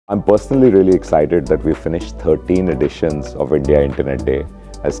I'm personally really excited that we finished 13 editions of India Internet Day.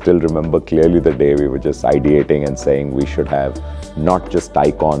 I still remember clearly the day we were just ideating and saying we should have not just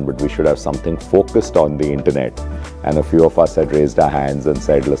icon, but we should have something focused on the internet. And a few of us had raised our hands and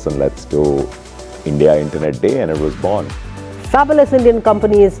said, listen, let's do India Internet Day, and it was born. Fabulous Indian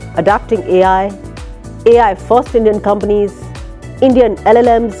companies adapting AI, AI first Indian companies, Indian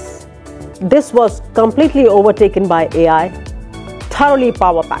LLMs. This was completely overtaken by AI, thoroughly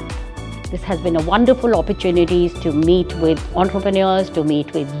power-packed. This has been a wonderful opportunity to meet with entrepreneurs, to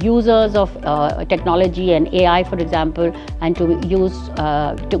meet with users of technology and AI, for example, and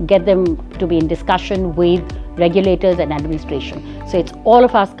to get them to be in discussion with regulators and administration. So it's all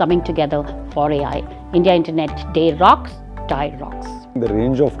of us coming together for AI. India Internet Day rocks, TIE rocks. The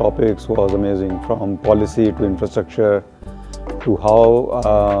range of topics was amazing, from policy to infrastructure to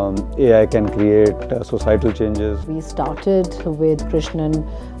how AI can create societal changes. We started with Krishnan,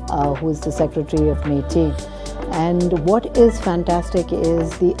 who is the Secretary of MeitY. And what is fantastic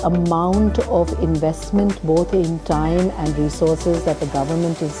is the amount of investment both in time and resources that the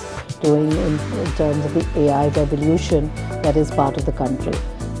government is doing in terms of the AI revolution that is part of the country.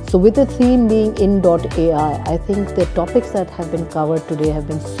 So with the theme being in.ai, I think the topics that have been covered today have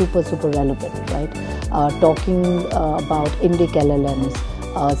been super relevant, right? Talking about Indic LLMs,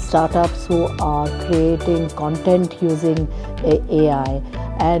 startups who are creating content using AI,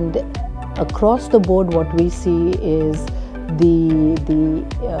 and across the board what we see is the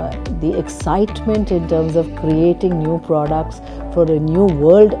excitement in terms of creating new products for a new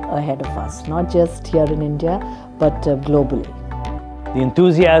world ahead of us, not just here in India, but globally. The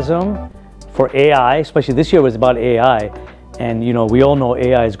enthusiasm for AI, especially this year, was about AI. And we all know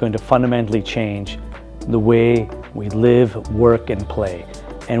AI is going to fundamentally change the way we live, work, and play.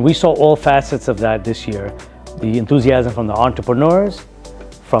 And we saw all facets of that this year. The enthusiasm from the entrepreneurs,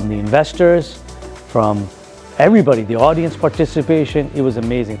 from the investors, from everybody, the audience participation, it was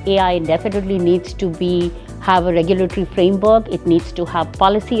amazing. AI definitely needs to have a regulatory framework. It needs to have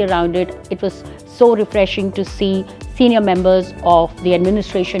policy around it. It was so refreshing to see senior members of the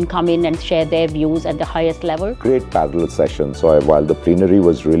administration come in and share their views at the highest level. Great parallel sessions. So while the plenary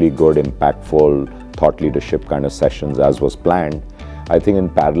was really good, impactful, thought leadership kind of sessions as was planned, I think in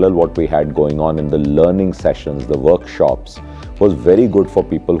parallel what we had going on in the learning sessions, the workshops, was very good for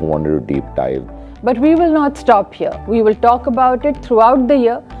people who wanted to deep dive. But we will not stop here. We will talk about it throughout the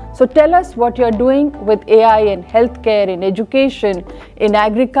year. So tell us what you're doing with AI in healthcare, in education, in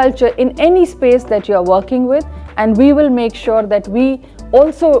agriculture, in any space that you're working with, and we will make sure that we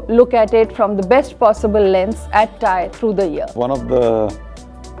also look at it from the best possible lens at TIE through the year. One of the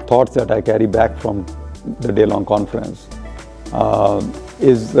thoughts that I carry back from the day-long conference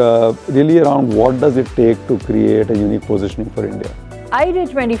is really around what does it take to create a unique positioning for India.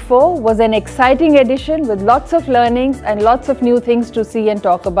 iDay 24 was an exciting edition with lots of learnings and lots of new things to see and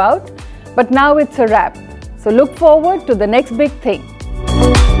talk about. But now it's a wrap. So look forward to the next big thing.